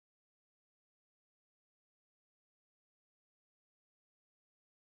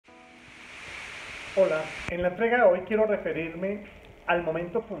Hola, en la entrega de hoy quiero referirme al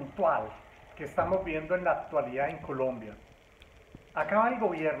momento puntual que estamos viendo en la actualidad en Colombia. Acaba el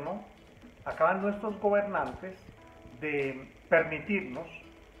gobierno, acaban nuestros gobernantes de permitirnos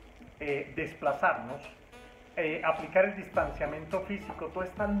desplazarnos, aplicar el distanciamiento físico, todas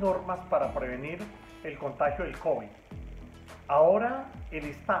estas normas para prevenir el contagio del COVID. Ahora el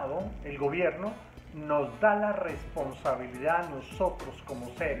Estado, el gobierno, nos da la responsabilidad a nosotros como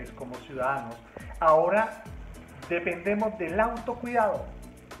seres, como ciudadanos. Ahora dependemos del autocuidado,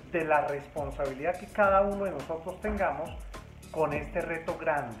 de la responsabilidad que cada uno de nosotros tengamos con este reto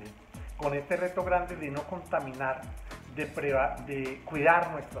grande de no contaminar, de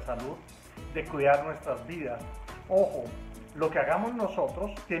cuidar nuestra salud, de cuidar nuestras vidas. Ojo, lo que hagamos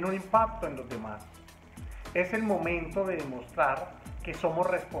nosotros tiene un impacto en los demás. Es el momento de demostrar que somos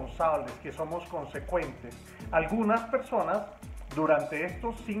responsables, que somos consecuentes. Algunas personas durante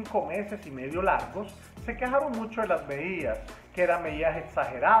estos 5 meses y medio largos se quejaron mucho de las medidas, que eran medidas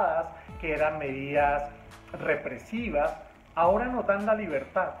exageradas, que eran medidas represivas. Ahora nos dan la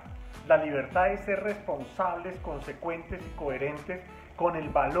libertad. La libertad de ser responsables, consecuentes y coherentes con el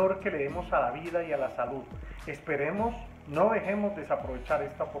valor que le demos a la vida y a la salud. Esperemos, no dejemos desaprovechar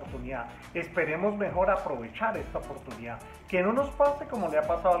esta oportunidad. Esperemos mejor aprovechar esta oportunidad. Que no nos pase como le ha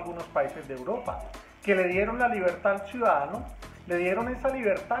pasado a algunos países de Europa, que le dieron la libertad al ciudadano, le dieron esa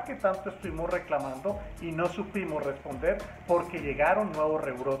libertad que tanto estuvimos reclamando y no supimos responder porque llegaron nuevos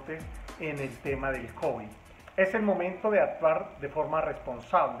rebrotes en el tema del COVID. Es el momento de actuar de forma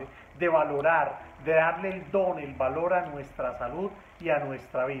responsable, de valorar, de darle el don, el valor a nuestra salud y a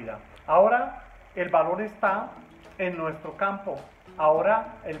nuestra vida. Ahora el valor está en nuestro campo,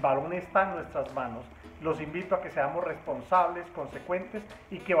 ahora el balón está en nuestras manos. Los invito a que seamos responsables, consecuentes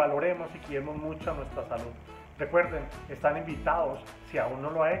y que valoremos y cuidemos mucho a nuestra salud. Recuerden, están invitados, si aún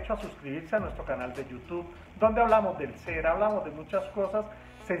no lo ha hecho, a suscribirse a nuestro canal de YouTube, donde hablamos del ser, hablamos de muchas cosas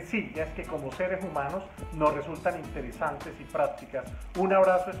sencillas que como seres humanos nos resultan interesantes y prácticas. Un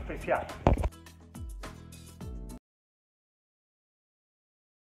abrazo especial.